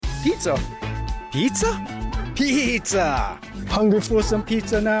Pizza. Pizza? Pizza! Hungry for some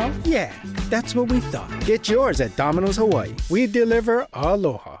pizza now? Yeah, that's what we thought. Get yours at Domino's Hawaii. We deliver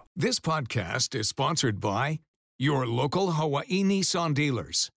aloha. This podcast is sponsored by your local Hawaii Nissan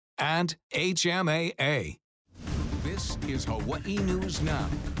dealers and HMAA. This is Hawaii News Now,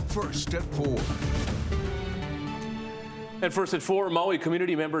 first at 4. And first at 4, Maui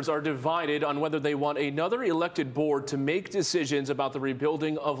community members are divided on whether they want another elected board to make decisions about the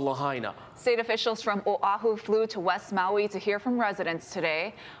rebuilding of Lahaina. State officials from Oahu flew to West Maui to hear from residents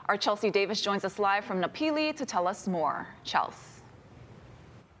today. Our Chelsea Davis joins us live from Napili to tell us more. Chelsea.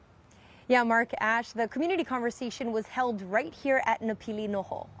 Yeah, Mark, Ash, the community conversation was held right here at Napili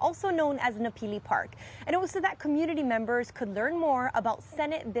Noho, also known as Napili Park. And it was so that community members could learn more about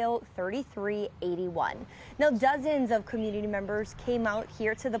Senate Bill 3381. Now, dozens of community members came out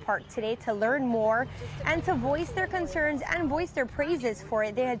here to the park today to learn more and to voice their concerns and voice their praises for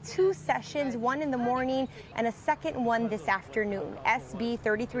it. They had 2 sessions, one in the morning and a second one this afternoon. SB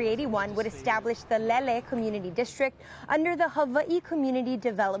 3381 would establish the Lele Community District under the Hawaii Community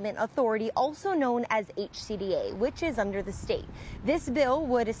Development Authority, also known as HCDA, which is under the state. This bill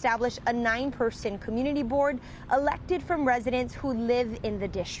would establish a 9-person community board elected from residents who live in the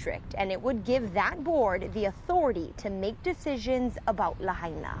district, and it would give that board the authority to make decisions about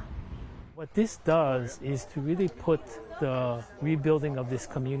Lahaina. What this does is to really put the rebuilding of this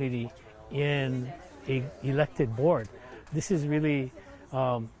community in an elected board. This is really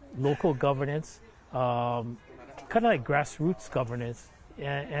local governance, kind of like grassroots governance,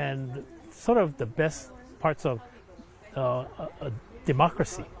 and sort of the best parts of a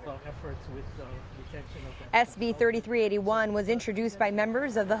democracy. SB 3381 was introduced by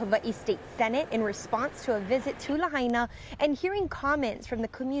members of the Hawaii State Senate in response to a visit to Lahaina and hearing comments from the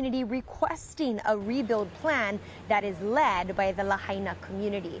community requesting a rebuild plan that is led by the Lahaina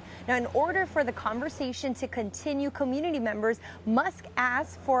community. Now, in order for the conversation to continue, community members must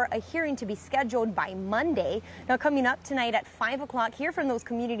ask for a hearing to be scheduled by Monday. Now, coming up tonight at 5 o'clock, hear from those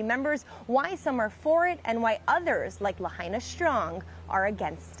community members why some are for it and why others, like Lahaina Strong, are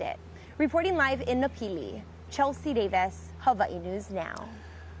against it. Reporting live in Napili, Chelsea Davis, Hawaii News Now.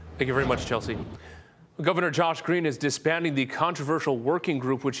 Thank you very much, Chelsea. Governor Josh Green is disbanding the controversial working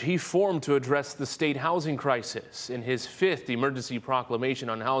group which he formed to address the state housing crisis. In his 5th emergency proclamation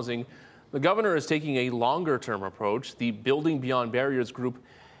on housing, the governor is taking a longer-term approach. The Building Beyond Barriers group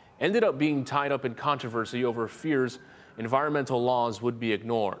ended up being tied up in controversy over fears environmental laws would be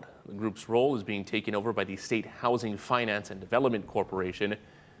ignored. The group's role is being taken over by the State Housing Finance and Development Corporation.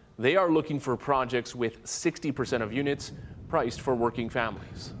 They are looking for projects with 60% of units priced for working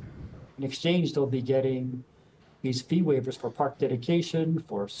families. In exchange, they'll be getting these fee waivers for park dedication,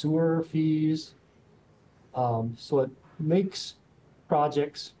 for sewer fees. So it makes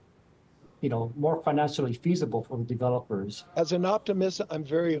projects, more financially feasible for the developers. As an optimist, I'm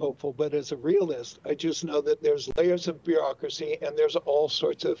very hopeful, but as a realist, I just know that there's layers of bureaucracy and there's all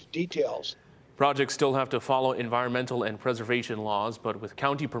sorts of details. Projects still have to follow environmental and preservation laws, but with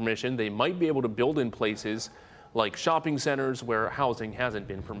county permission, they might be able to build in places like shopping centers where housing hasn't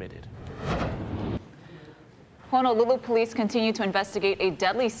been permitted. Honolulu police continue to investigate a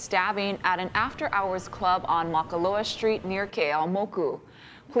deadly stabbing at an after-hours club on Makaloa Street near Ke'aumoku.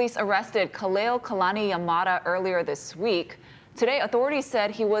 Police arrested Kaleo Kalani Yamada earlier this week. Today, authorities said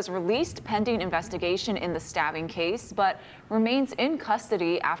he was released pending investigation in the stabbing case, but remains in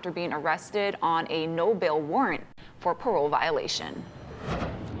custody after being arrested on a no-bail warrant for parole violation.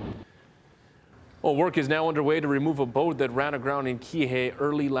 Well, work is now underway to remove a boat that ran aground in Kihei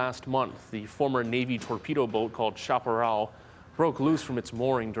early last month. The former Navy torpedo boat called Chaparral broke loose from its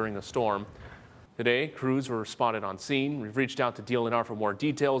mooring during a storm. Today, crews were spotted on scene. We've reached out to DLNR for more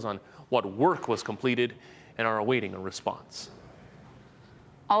details on what work was completed and are awaiting a response.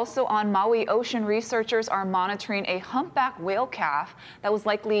 Also on Maui, ocean researchers are monitoring a humpback whale calf that was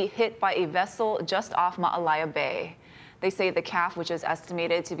likely hit by a vessel just off Ma'alaya Bay. They say the calf, which is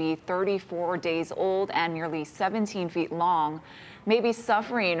estimated to be 34 days old and nearly 17 feet long, may be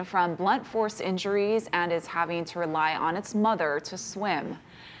suffering from blunt force injuries and is having to rely on its mother to swim.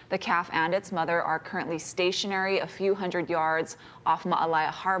 The calf and its mother are currently stationary a few hundred yards off Ma'alaya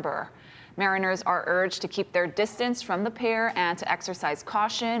Harbor. Mariners are urged to keep their distance from the pair and to exercise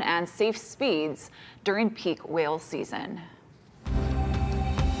caution and safe speeds during peak whale season.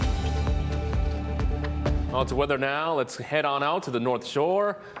 On to weather now. Let's head on out to the North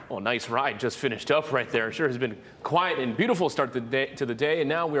Shore. Oh, nice ride just finished up right there. Sure has been quiet and beautiful start to the day, and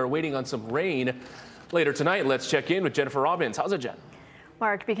now we are waiting on some rain later tonight. Let's check in with Jennifer Robbins. How's it, Jen?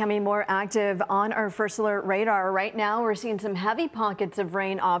 Mark, becoming more active on our first alert radar. Right now, we're seeing some heavy pockets of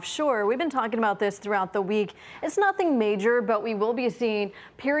rain offshore. We've been talking about this throughout the week. It's nothing major, but we will be seeing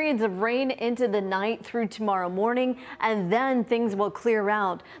periods of rain into the night through tomorrow morning, and then things will clear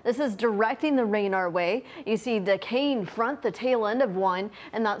out. This is directing the rain our way. You see the Cane front, the tail end of one,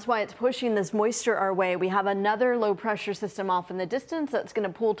 and that's why it's pushing this moisture our way. We have another low pressure system off in the distance that's going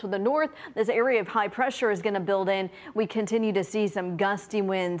to pull to the north. This area of high pressure is going to build in. We continue to see some gusty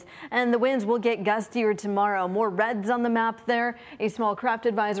winds, and the winds will get gustier tomorrow. More reds on the map there. A small craft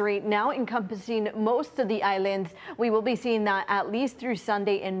advisory now encompassing most of the islands. We will be seeing that at least through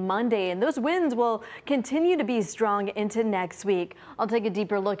Sunday and Monday, and those winds will continue to be strong into next week. I'll take a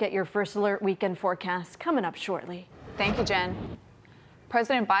deeper look at your first alert weekend forecast coming up shortly. Thank you, Jen.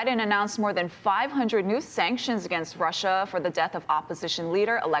 President Biden announced more than 500 new sanctions against Russia for the death of opposition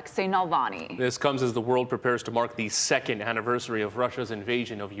leader Alexei Navalny. This comes as the world prepares to mark the second anniversary of Russia's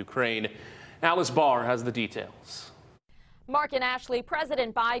invasion of Ukraine. Alice Barr has the details. Mark and Ashley,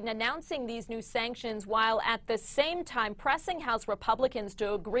 President Biden announcing these new sanctions while at the same time pressing House Republicans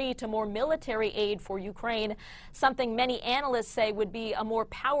to agree to more military aid for Ukraine, something many analysts say would be a more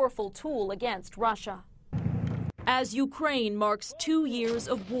powerful tool against Russia. As Ukraine marks 2 years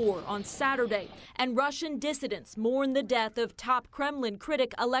of war on Saturday, and Russian dissidents mourn the death of top Kremlin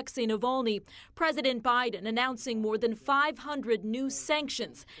critic Alexei Navalny, President Biden announcing more than 500 new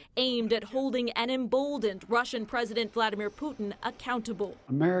sanctions aimed at holding an emboldened Russian President Vladimir Putin accountable.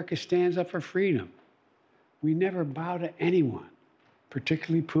 America stands up for freedom. We never bow to anyone,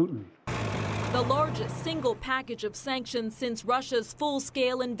 particularly Putin. The largest single package of sanctions since Russia's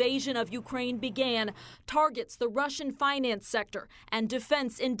full-scale invasion of Ukraine began targets the Russian finance sector and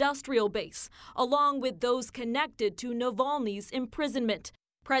defense industrial base, along with those connected to Navalny's imprisonment.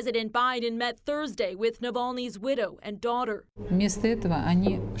 President Biden met Thursday with Navalny's widow and daughter.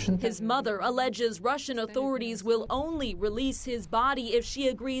 His mother alleges Russian authorities will only release his body if she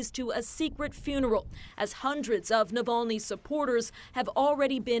agrees to a secret funeral, as hundreds of Navalny's supporters have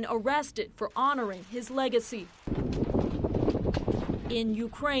already been arrested for honoring his legacy. In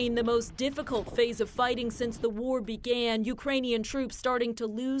Ukraine, the most difficult phase of fighting since the war began, Ukrainian troops starting to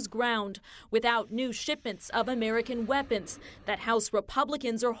lose ground without new shipments of American weapons that House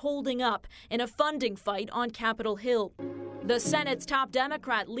Republicans are holding up in a funding fight on Capitol Hill. The Senate's top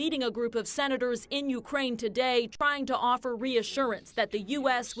Democrat leading a group of senators in Ukraine today, trying to offer reassurance that the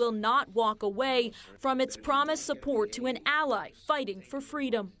U.S. will not walk away from its promised support to an ally fighting for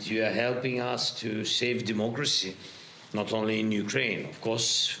freedom. You are helping us to save democracy. Not only in Ukraine, of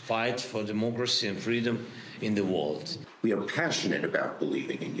course, fight for democracy and freedom in the world. We are passionate about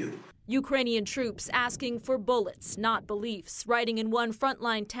believing in you. Ukrainian troops asking for bullets, not beliefs. Writing in one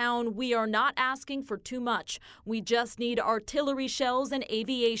frontline town, we are not asking for too much. We just need artillery shells and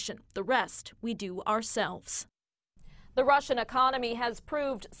aviation. The rest we do ourselves. The Russian economy has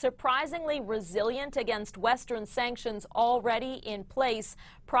proved surprisingly resilient against Western sanctions already in place,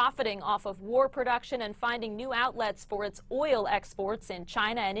 profiting off of war production and finding new outlets for its oil exports in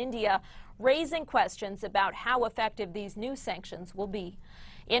China and India, raising questions about how effective these new sanctions will be.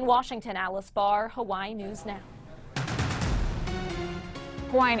 In Washington, Alice Barr, Hawaii News Now.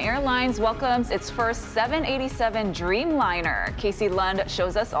 Hawaiian Airlines welcomes its first 787 Dreamliner. Casey Lund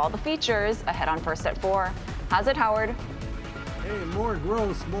shows us all the features ahead on First at 4. How's it, Howard? Hey, more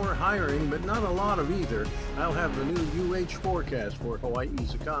growth, more hiring, but not a lot of either. I'll have the new UH forecast for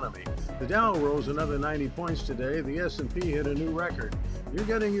Hawaii's economy. The Dow rose another 90 points today. The S&P hit a new record. You're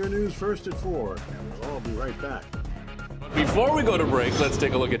getting your news First at 4, and we'll all be right back. Before we go to break, let's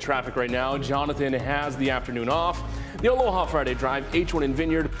take a look at traffic right now. Jonathan has the afternoon off. The Aloha Friday Drive, H1 and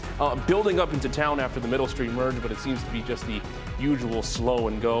Vineyard, building up into town after the Middle Street merge, but it seems to be just the usual slow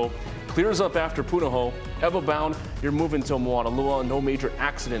and go. Clears up after Punahou. Evo bound, you're moving to Moanalua. No major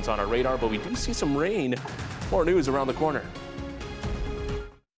accidents on our radar, but we do see some rain. More news around the corner.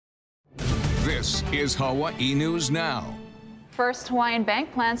 This is Hawaii News Now. First Hawaiian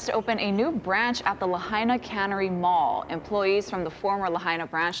Bank plans to open a new branch at the Lahaina Cannery Mall. Employees from the former Lahaina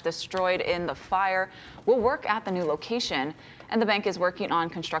branch destroyed in the fire will work at the new location, and the bank is working on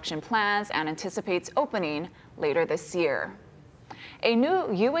construction plans and anticipates opening later this year. A new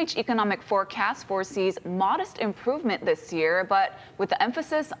UH economic forecast foresees modest improvement this year, but with the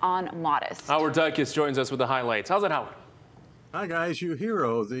emphasis on modest. Howard Dykes joins us with the highlights. How's it, Howard? Hi, guys.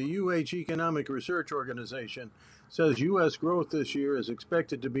 UHERO, the UH Economic Research Organization, says U.S. growth this year is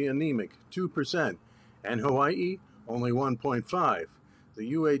expected to be anemic, 2%, and Hawaii, only 1.5%.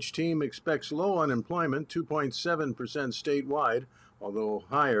 The UH team expects low unemployment, 2.7% statewide, although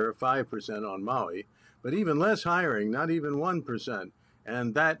higher, 5% on Maui, but even less hiring, not even 1%,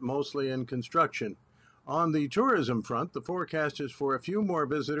 and that mostly in construction. On the tourism front, the forecast is for a few more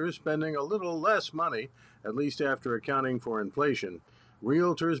visitors spending a little less money, at least after accounting for inflation.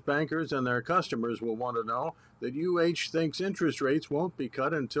 Realtors, bankers, and their customers will want to know that UH thinks interest rates won't be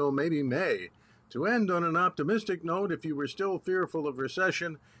cut until maybe May. To end on an optimistic note, if you were still fearful of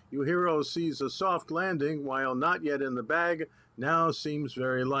recession, UHERO sees a soft landing, while not yet in the bag, now seems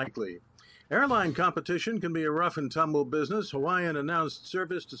very likely. Airline competition can be a rough and tumble business. Hawaiian announced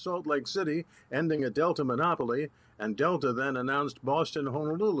service to Salt Lake City, ending a Delta monopoly, and Delta then announced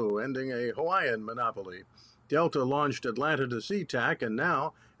Boston-Honolulu, ending a Hawaiian monopoly. Delta launched Atlanta to SeaTac, and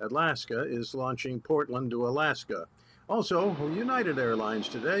now Alaska is launching Portland to Alaska. Also, United Airlines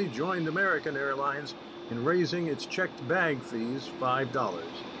today joined American Airlines in raising its checked bag fees $5.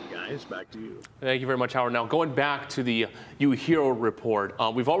 Guys, back to you. Thank you very much, Howard. Now, going back to the UHERO report,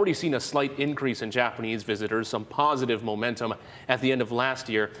 we've already seen a slight increase in Japanese visitors, some positive momentum at the end of last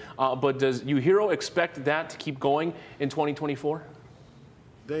year. But does UHERO expect that to keep going in 2024?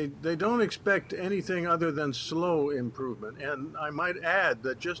 They don't expect anything other than slow improvement. And I might add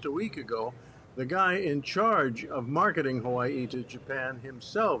that just a week ago, the guy in charge of marketing Hawaii to Japan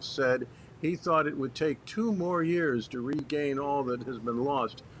himself said he thought it would take 2 more years to regain all that has been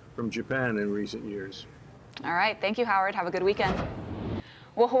lost from Japan in recent years. All right. Thank you, Howard. Have a good weekend.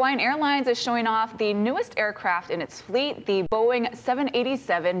 Well, Hawaiian Airlines is showing off the newest aircraft in its fleet, the Boeing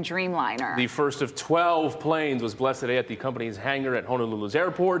 787 Dreamliner. The first of 12 planes was blessed today at the company's hangar at Honolulu's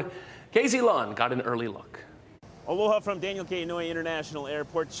airport. Casey Lund got an early look. Aloha from Daniel K. Inouye International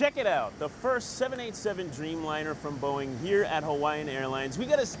Airport. Check it out, the first 787 Dreamliner from Boeing here at Hawaiian Airlines. We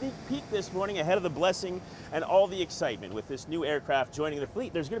got a sneak peek this morning ahead of the blessing and all the excitement with this new aircraft joining the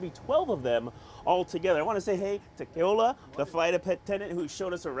fleet. There's going to be 12 of them all together. I want to say hey to Keola, the flight attendant who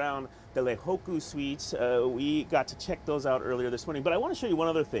showed us around the Lehoku suites. We got to check those out earlier this morning, but I want to show you one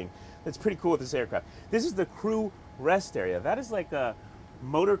other thing that's pretty cool with this aircraft. This is the crew rest area. That is like a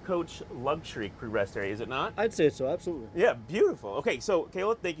motor coach luxury crew rest area, is it not? I'd say so, absolutely. Yeah, beautiful. Okay, so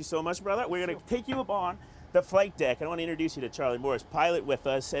Caleb, thank you so much, brother. We're going to take you up on the flight deck. I want to introduce you to Charlie Morris, pilot with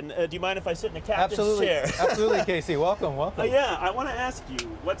us. And do you mind if I sit in the captain's chair? Absolutely, Casey. Welcome. Yeah, I want to ask you,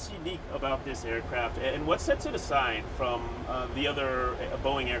 what's unique about this aircraft and what sets it aside from the other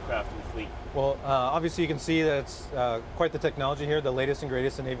Boeing aircraft in the fleet? Well, obviously you can see that it's quite the technology here, the latest and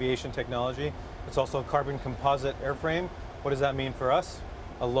greatest in aviation technology. It's also a carbon composite airframe. What does that mean for us?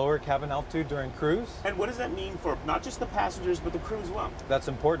 A lower cabin altitude during cruise. And what does that mean for not just the passengers, but the crew as well? That's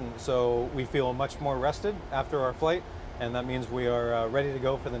important. So we feel much more rested after our flight, and that means we are ready to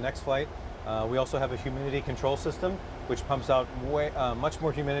go for the next flight. We also have a humidity control system, which pumps out much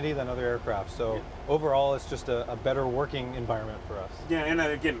more humidity than other aircraft. So overall, it's just a better working environment for us. Yeah, and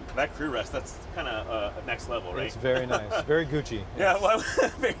again, that crew rest, that's kind of next level, right? It's very nice, very Gucci. Yeah, well,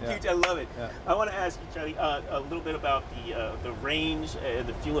 very Gucci, I love it. Yeah. I want to ask you, Charlie, a little bit about the range and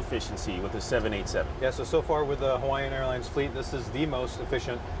the fuel efficiency with the 787. Yeah, so far with the Hawaiian Airlines fleet, this is the most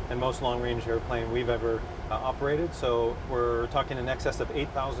efficient and most long-range airplane we've ever operated. So we're talking in excess of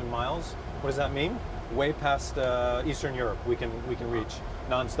 8,000 miles. What does that mean? Way past Eastern Europe we can reach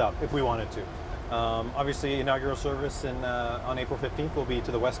nonstop if we wanted to. Obviously, inaugural service on April 15th will be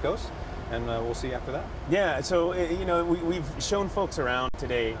to the West Coast, and we'll see after that. Yeah, so you know, we've shown folks around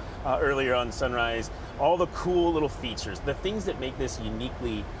today, earlier on Sunrise, all the cool little features, the things that make this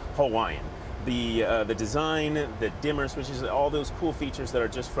uniquely Hawaiian. The design, the dimmer switches, all those cool features that are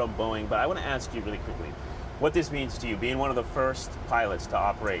just from Boeing. But I want to ask you really quickly, what this means to you, being one of the first pilots to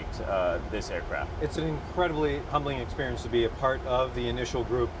operate this aircraft. It's an incredibly humbling experience to be a part of the initial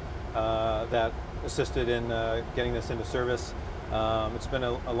group that assisted in getting this into service. It's been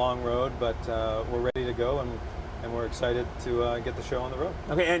a long road, but we're ready to go, and we're excited to get the show on the road.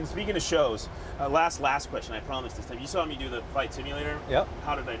 Okay, and speaking of shows, last question, I promise this time. You saw me do the flight simulator. Yep.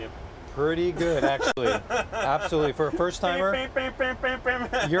 How did I do? Pretty good, actually. Absolutely. For a first timer,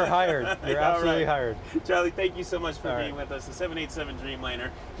 you're hired. You're absolutely hired. Charlie, thank you so much for being with us. The 787 Dreamliner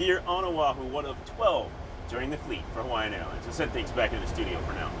here on Oahu, one of 12 joining the fleet for Hawaiian Airlines. We'll send things back in the studio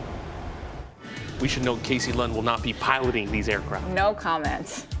for now. We should note Casey Lund will not be piloting these aircraft. No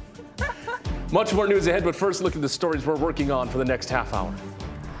comments. Much more news ahead, but first look at the stories we're working on for the next half hour.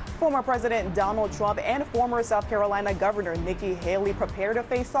 Former President Donald Trump and former South Carolina Governor Nikki Haley prepare to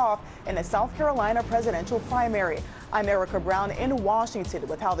face off in the South Carolina presidential primary. I'm Erica Brown in Washington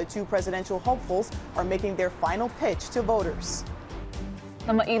with how the two presidential hopefuls are making their final pitch to voters.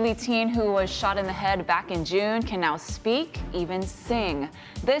 The Ma'ili teen who was shot in the head back in June can now speak, even sing.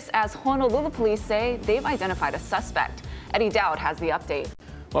 This as Honolulu police say they've identified a suspect. Eddie Dowd has the update.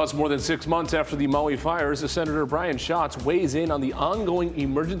 Well, it's more than 6 months after the Maui fires. Senator Brian Schatz weighs in on the ongoing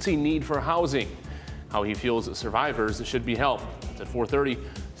emergency need for housing, how he feels survivors should be helped. It's at 4:30.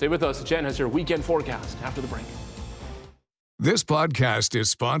 Stay with us. Jen has your weekend forecast after the break. This podcast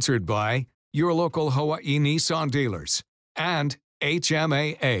is sponsored by your local Hawaii Nissan dealers and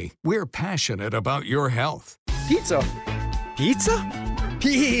HMAA. We're passionate about your health. Pizza? Pizza?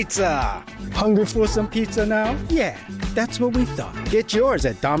 Pizza! Hungry for some pizza now? Yeah, that's what we thought. Get yours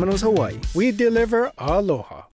at Domino's Hawaii. We deliver aloha.